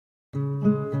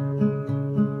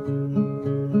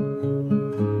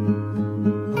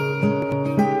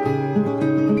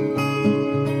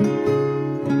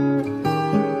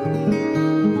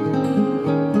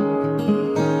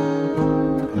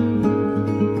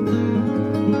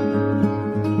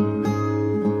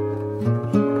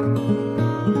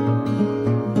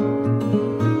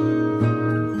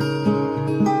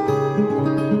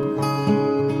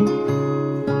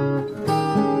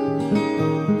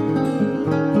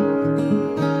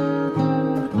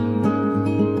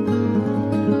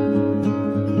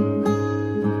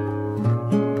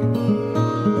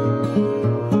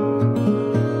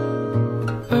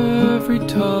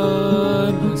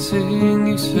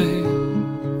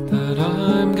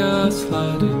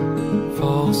gaslighting,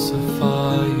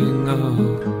 falsifying a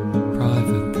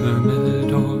private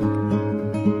Thermidor.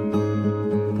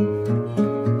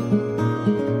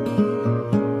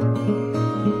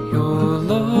 Your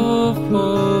love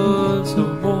was a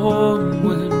warm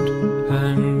wind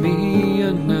and me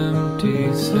an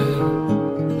empty sail.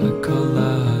 I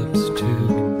collapsed to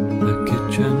the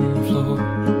kitchen floor.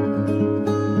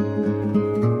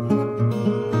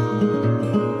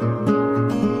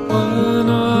 When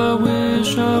I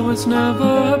wish I was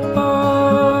never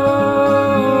born,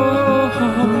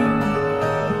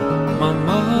 my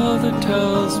mother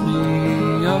tells me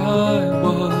I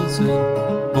wasn't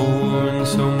born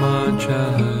so much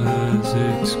as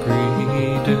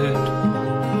excreted.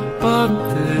 But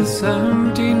this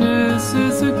emptiness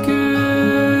is a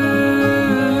gift.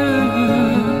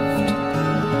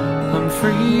 I'm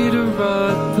free to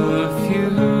write the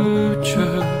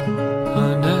future,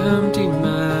 an empty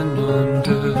man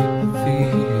undefeated.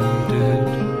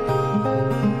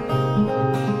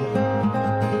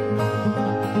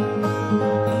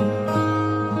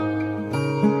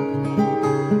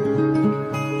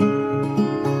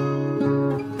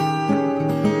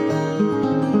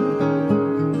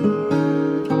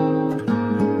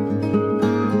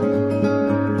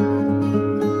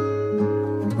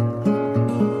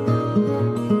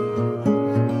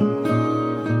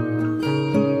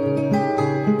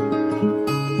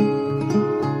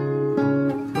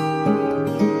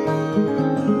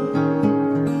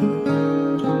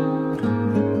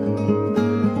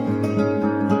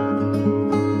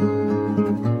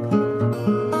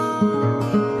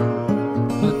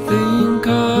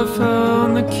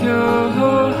 Found the cure.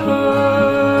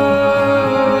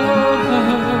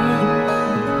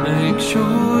 Make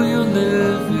sure you're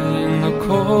living a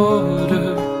quarter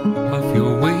of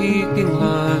your waking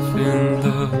life in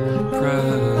the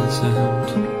present,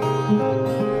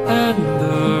 and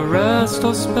the rest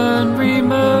I'll spend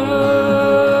remembering,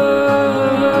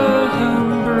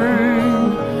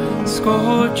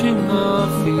 scorching our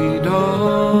feet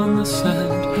on the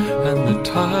sand and the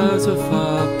tires of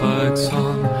our bikes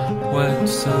on wet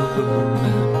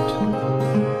cement.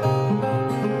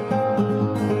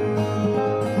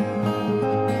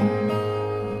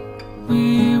 We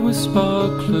were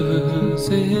sparklers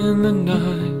in the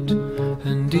night,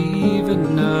 and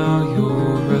even now your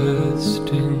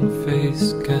resting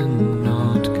face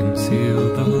cannot conceal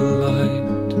the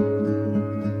light.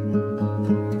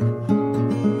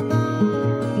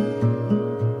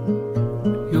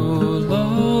 Your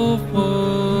love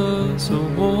was a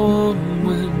warm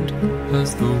wind as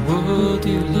the world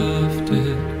you left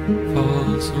it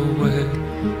falls away,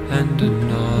 and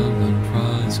another